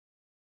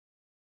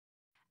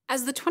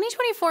As the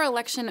 2024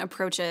 election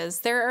approaches,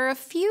 there are a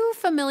few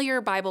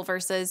familiar Bible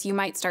verses you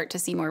might start to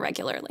see more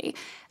regularly.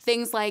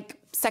 Things like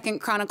 2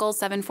 Chronicles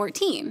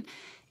 7:14.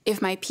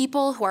 If my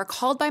people who are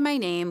called by my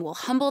name will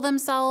humble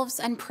themselves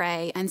and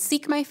pray and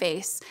seek my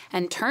face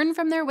and turn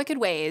from their wicked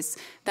ways,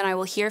 then I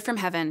will hear from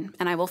heaven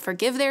and I will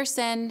forgive their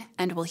sin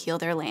and will heal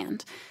their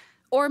land.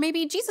 Or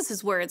maybe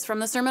Jesus' words from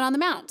the Sermon on the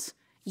Mount.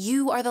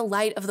 You are the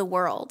light of the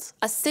world.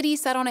 A city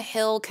set on a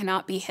hill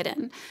cannot be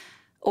hidden.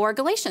 Or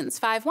Galatians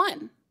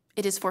 5:1.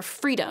 It is for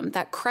freedom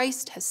that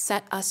Christ has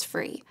set us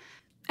free.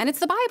 And it's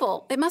the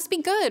Bible. It must be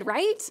good,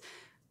 right?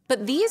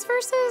 But these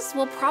verses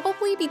will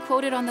probably be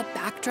quoted on the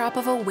backdrop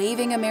of a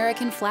waving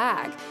American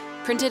flag,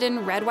 printed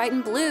in red, white,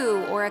 and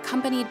blue, or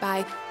accompanied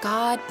by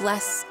God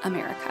Bless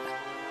America.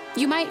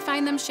 You might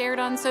find them shared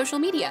on social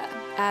media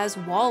as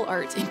wall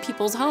art in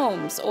people's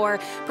homes, or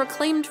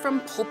proclaimed from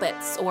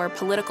pulpits or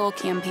political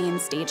campaign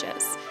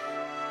stages.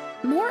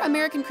 More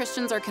American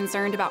Christians are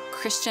concerned about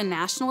Christian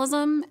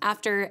nationalism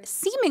after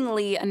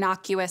seemingly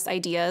innocuous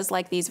ideas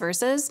like these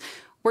verses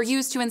were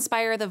used to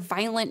inspire the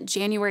violent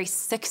January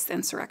 6th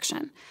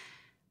insurrection.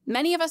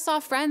 Many of us saw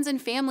friends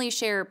and family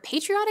share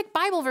patriotic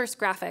Bible verse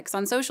graphics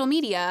on social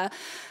media,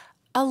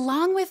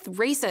 along with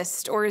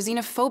racist or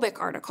xenophobic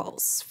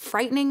articles,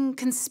 frightening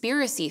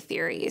conspiracy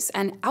theories,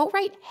 and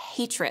outright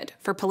hatred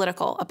for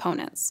political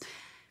opponents.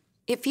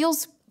 It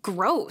feels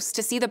gross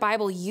to see the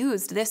Bible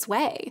used this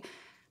way.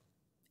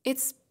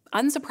 It's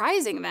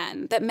unsurprising,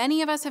 then, that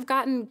many of us have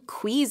gotten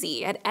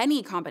queasy at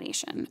any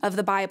combination of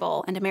the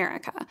Bible and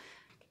America.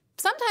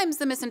 Sometimes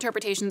the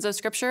misinterpretations of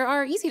Scripture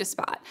are easy to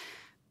spot.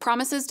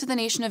 Promises to the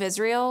nation of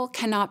Israel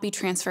cannot be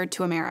transferred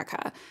to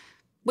America.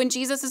 When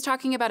Jesus is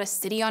talking about a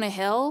city on a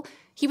hill,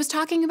 he was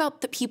talking about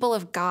the people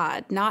of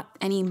God, not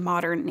any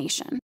modern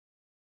nation.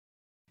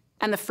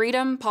 And the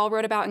freedom Paul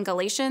wrote about in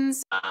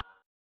Galatians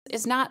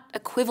is not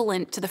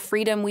equivalent to the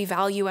freedom we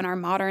value in our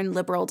modern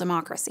liberal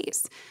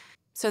democracies.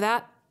 So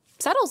that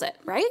settles it,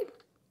 right?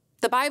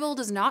 The Bible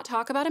does not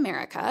talk about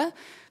America,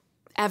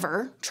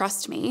 ever,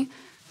 trust me.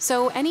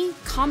 So any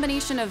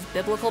combination of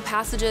biblical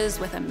passages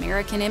with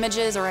American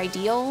images or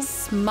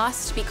ideals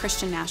must be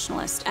Christian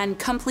nationalist and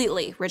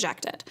completely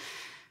rejected.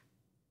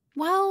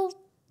 Well,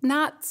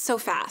 not so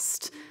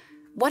fast.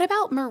 What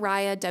about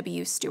Mariah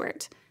W.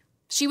 Stewart?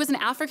 She was an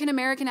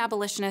African-American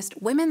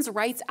abolitionist, women's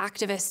rights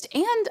activist,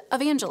 and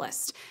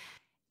evangelist.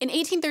 In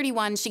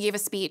 1831, she gave a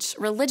speech,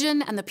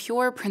 Religion and the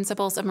Pure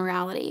Principles of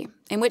Morality,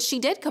 in which she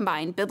did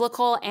combine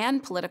biblical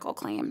and political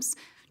claims,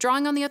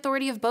 drawing on the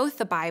authority of both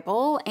the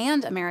Bible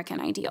and American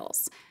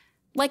ideals.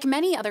 Like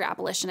many other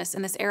abolitionists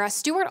in this era,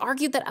 Stewart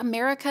argued that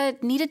America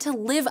needed to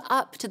live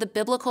up to the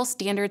biblical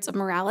standards of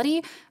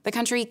morality the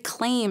country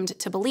claimed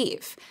to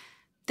believe.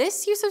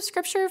 This use of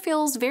Scripture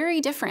feels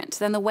very different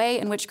than the way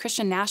in which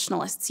Christian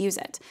nationalists use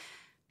it.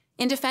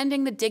 In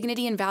defending the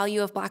dignity and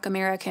value of Black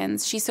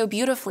Americans, she so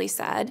beautifully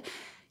said,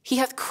 He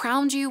hath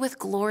crowned you with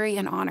glory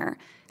and honor,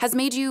 has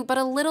made you but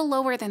a little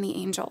lower than the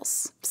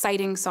angels,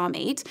 citing Psalm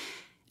 8,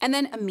 and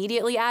then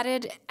immediately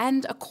added,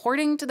 and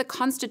according to the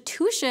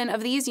Constitution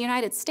of these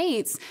United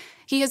States,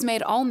 he has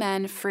made all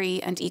men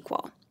free and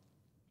equal.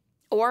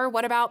 Or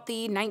what about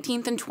the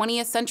 19th and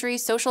 20th century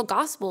social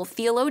gospel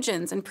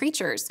theologians and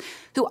preachers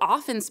who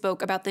often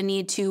spoke about the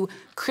need to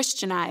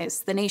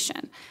Christianize the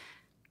nation?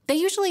 They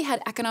usually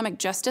had economic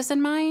justice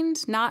in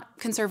mind, not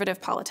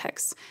conservative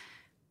politics.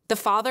 The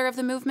father of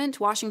the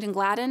movement, Washington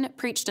Gladden,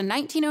 preached a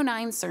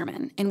 1909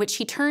 sermon in which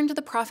he turned to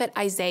the prophet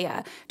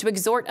Isaiah to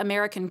exhort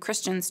American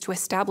Christians to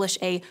establish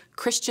a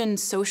Christian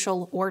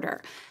social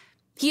order.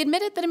 He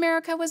admitted that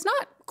America was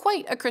not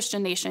quite a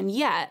Christian nation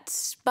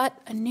yet, but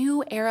a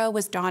new era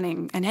was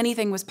dawning and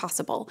anything was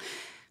possible.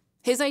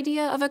 His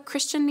idea of a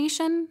Christian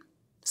nation?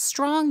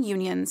 Strong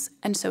unions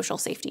and social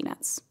safety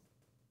nets.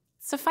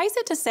 Suffice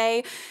it to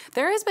say,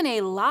 there has been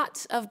a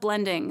lot of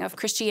blending of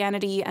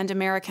Christianity and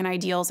American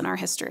ideals in our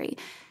history,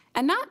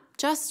 and not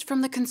just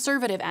from the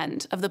conservative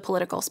end of the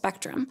political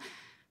spectrum.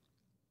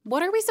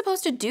 What are we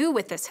supposed to do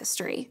with this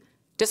history?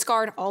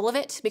 Discard all of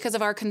it because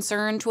of our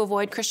concern to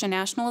avoid Christian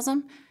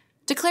nationalism?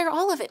 Declare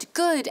all of it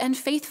good and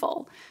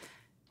faithful?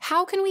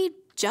 How can we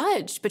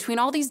judge between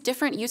all these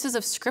different uses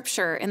of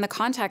Scripture in the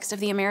context of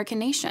the American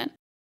nation?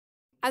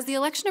 As the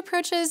election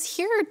approaches,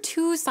 here are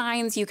two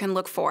signs you can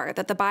look for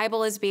that the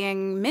Bible is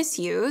being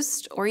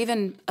misused or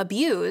even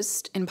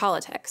abused in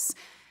politics.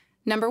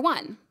 Number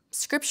one,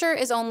 Scripture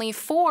is only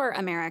for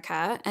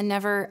America and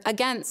never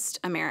against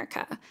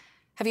America.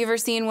 Have you ever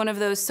seen one of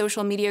those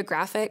social media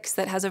graphics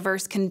that has a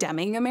verse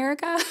condemning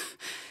America?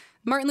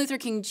 Martin Luther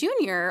King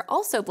Jr.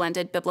 also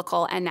blended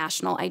biblical and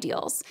national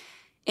ideals.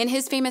 In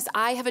his famous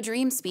I Have a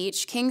Dream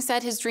speech, King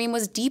said his dream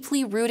was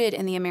deeply rooted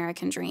in the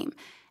American dream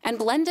and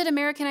blended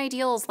American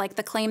ideals like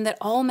the claim that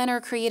all men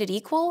are created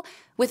equal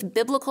with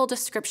biblical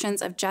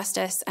descriptions of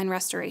justice and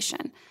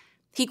restoration.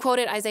 He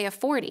quoted Isaiah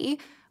 40,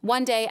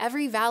 One day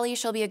every valley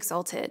shall be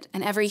exalted,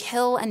 and every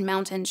hill and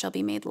mountain shall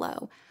be made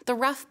low. The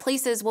rough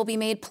places will be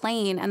made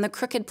plain, and the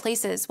crooked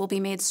places will be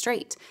made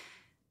straight.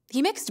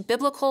 He mixed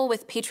biblical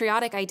with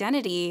patriotic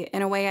identity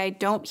in a way I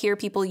don't hear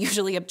people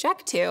usually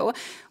object to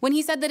when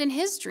he said that in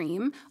his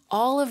dream,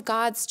 all of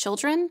God's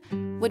children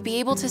would be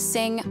able to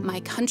sing, "My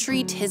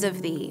country, 'tis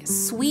of thee,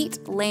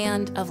 sweet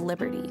land of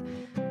liberty."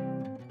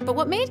 But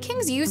what made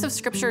King's use of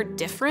scripture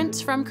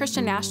different from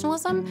Christian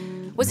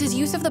nationalism was his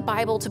use of the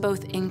Bible to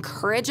both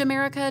encourage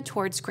America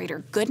towards greater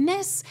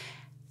goodness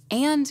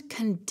and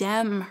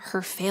condemn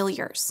her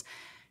failures.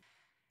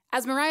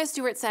 As Mariah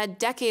Stewart said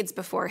decades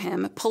before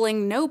him,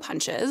 pulling no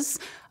punches,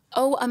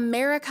 "O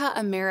America,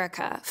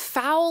 America,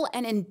 foul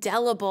and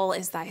indelible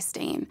is thy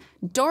stain.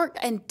 Dark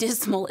and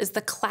dismal is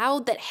the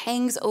cloud that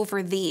hangs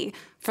over thee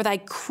for thy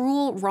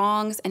cruel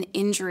wrongs and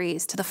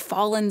injuries to the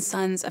fallen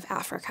sons of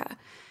Africa."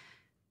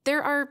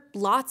 There are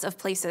lots of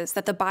places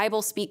that the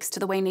Bible speaks to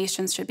the way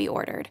nations should be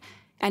ordered,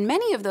 and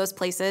many of those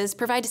places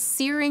provide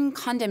searing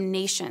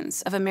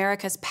condemnations of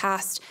America's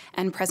past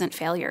and present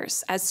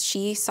failures, as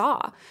she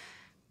saw.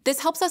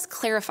 This helps us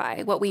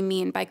clarify what we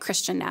mean by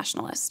Christian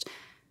nationalist.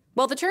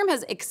 While the term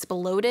has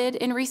exploded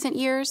in recent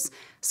years,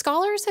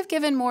 scholars have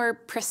given more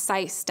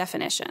precise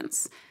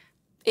definitions.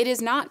 It is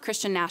not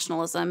Christian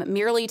nationalism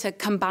merely to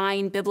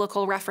combine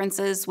biblical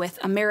references with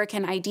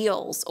American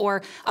ideals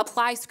or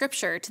apply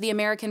scripture to the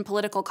American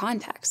political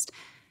context.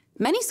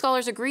 Many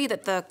scholars agree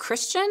that the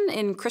Christian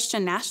in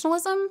Christian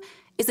nationalism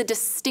is a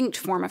distinct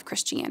form of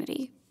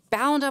Christianity,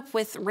 bound up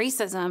with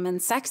racism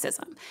and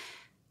sexism.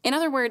 In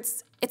other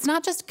words, it's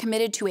not just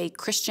committed to a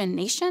Christian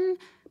nation,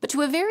 but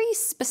to a very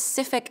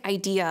specific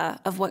idea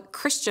of what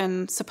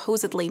Christian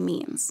supposedly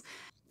means.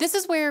 This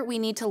is where we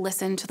need to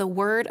listen to the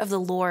word of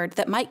the Lord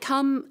that might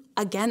come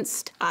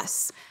against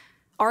us,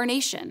 our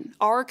nation,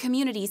 our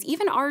communities,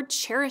 even our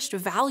cherished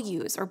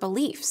values or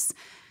beliefs.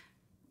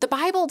 The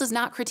Bible does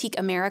not critique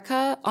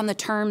America on the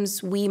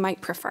terms we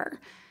might prefer.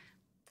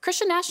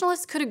 Christian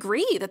nationalists could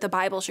agree that the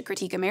Bible should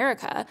critique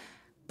America,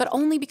 but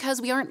only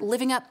because we aren't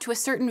living up to a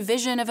certain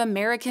vision of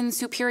American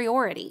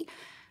superiority.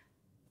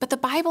 But the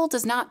Bible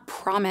does not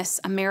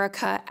promise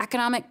America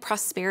economic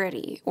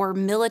prosperity or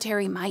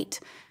military might.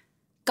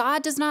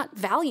 God does not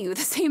value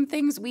the same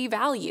things we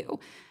value.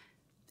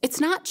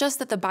 It's not just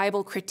that the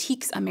Bible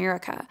critiques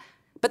America,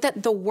 but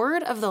that the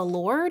word of the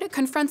Lord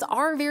confronts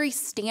our very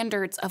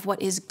standards of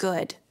what is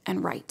good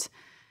and right.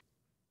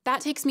 That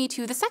takes me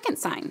to the second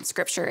sign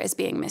Scripture is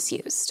being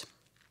misused.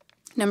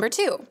 Number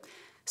 2.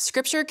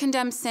 Scripture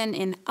condemns sin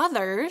in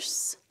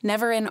others,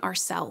 never in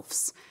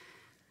ourselves.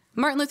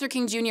 Martin Luther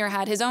King Jr.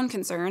 had his own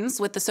concerns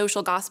with the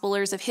social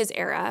gospelers of his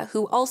era,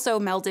 who also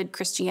melded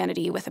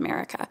Christianity with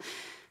America.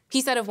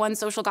 He said of one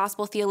social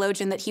gospel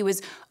theologian that he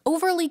was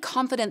overly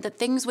confident that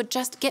things would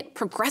just get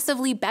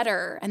progressively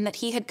better and that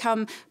he had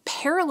come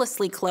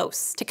perilously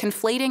close to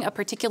conflating a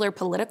particular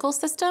political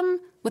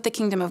system with the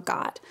kingdom of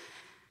God.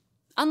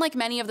 Unlike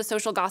many of the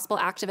social gospel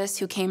activists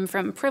who came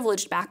from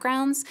privileged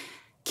backgrounds,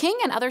 King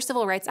and other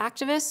civil rights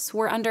activists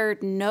were under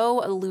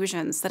no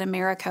illusions that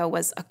America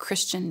was a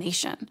Christian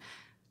nation.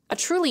 A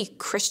truly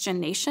Christian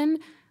nation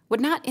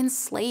would not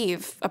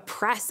enslave,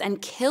 oppress,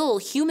 and kill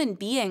human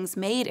beings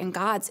made in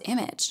God's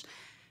image.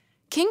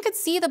 King could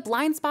see the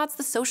blind spots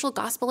the social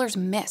gospelers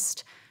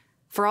missed.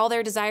 For all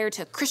their desire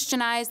to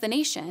Christianize the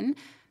nation,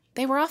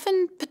 they were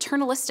often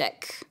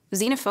paternalistic,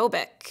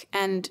 xenophobic,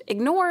 and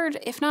ignored,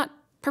 if not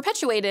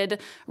perpetuated,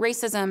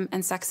 racism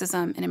and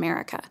sexism in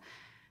America.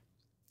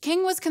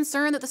 King was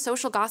concerned that the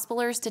social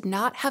gospelers did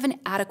not have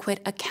an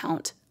adequate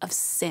account of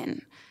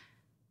sin.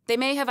 They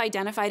may have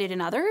identified it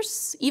in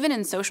others, even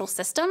in social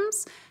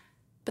systems,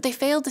 but they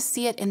failed to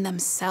see it in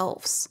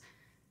themselves.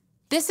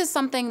 This is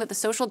something that the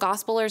social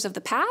gospelers of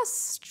the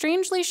past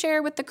strangely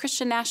share with the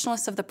Christian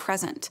nationalists of the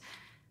present.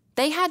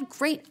 They had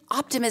great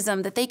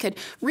optimism that they could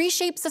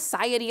reshape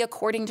society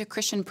according to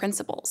Christian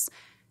principles,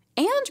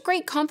 and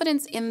great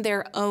confidence in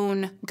their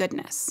own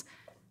goodness.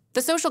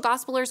 The social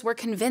gospelers were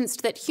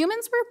convinced that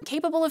humans were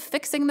capable of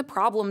fixing the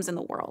problems in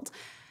the world.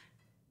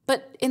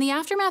 But in the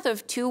aftermath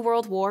of 2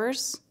 world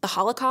wars, the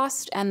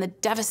Holocaust, and the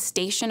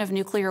devastation of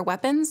nuclear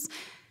weapons,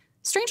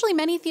 strangely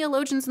many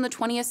theologians in the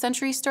 20th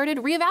century started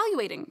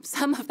reevaluating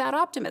some of that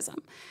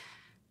optimism.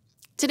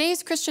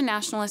 Today's Christian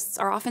nationalists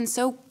are often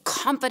so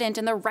confident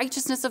in the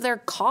righteousness of their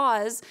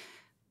cause,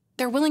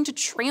 they're willing to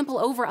trample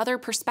over other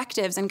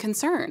perspectives and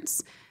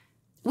concerns.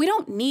 We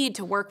don't need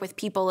to work with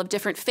people of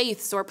different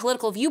faiths or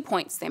political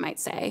viewpoints, they might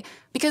say,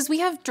 because we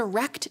have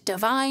direct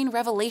divine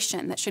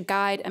revelation that should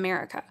guide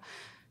America.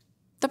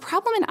 The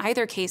problem in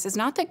either case is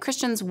not that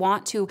Christians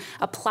want to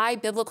apply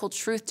biblical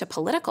truth to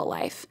political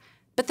life,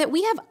 but that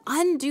we have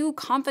undue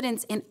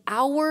confidence in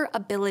our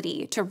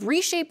ability to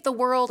reshape the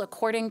world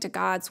according to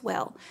God's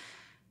will.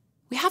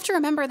 We have to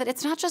remember that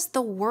it's not just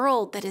the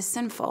world that is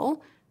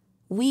sinful,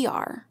 we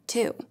are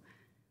too.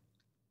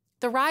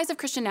 The rise of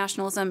Christian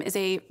nationalism is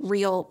a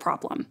real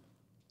problem.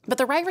 But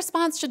the right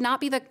response should not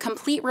be the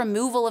complete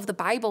removal of the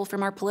Bible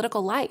from our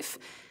political life.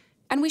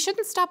 And we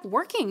shouldn't stop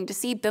working to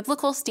see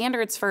biblical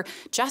standards for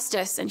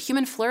justice and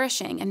human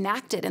flourishing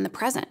enacted in the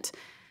present.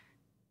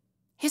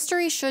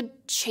 History should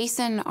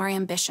chasten our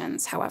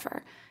ambitions,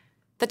 however.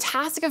 The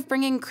task of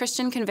bringing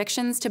Christian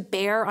convictions to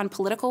bear on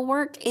political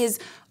work is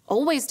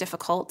always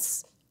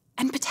difficult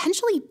and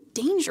potentially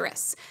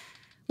dangerous.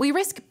 We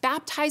risk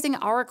baptizing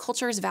our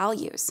culture's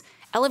values,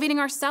 elevating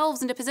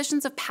ourselves into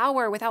positions of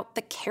power without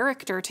the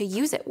character to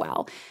use it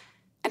well,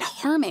 and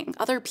harming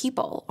other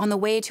people on the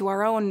way to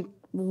our own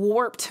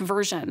warped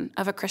version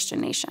of a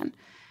Christian nation.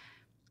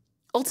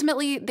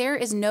 Ultimately, there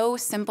is no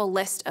simple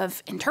list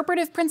of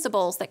interpretive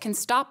principles that can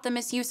stop the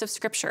misuse of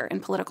Scripture in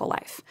political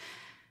life.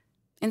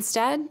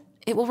 Instead,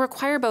 it will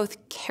require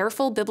both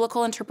careful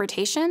biblical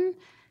interpretation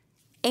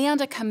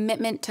and a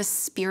commitment to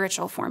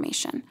spiritual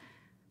formation.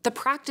 The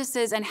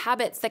practices and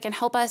habits that can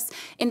help us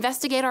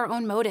investigate our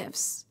own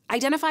motives,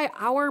 identify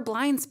our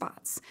blind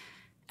spots,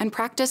 and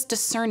practice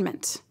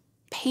discernment,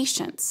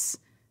 patience,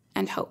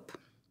 and hope.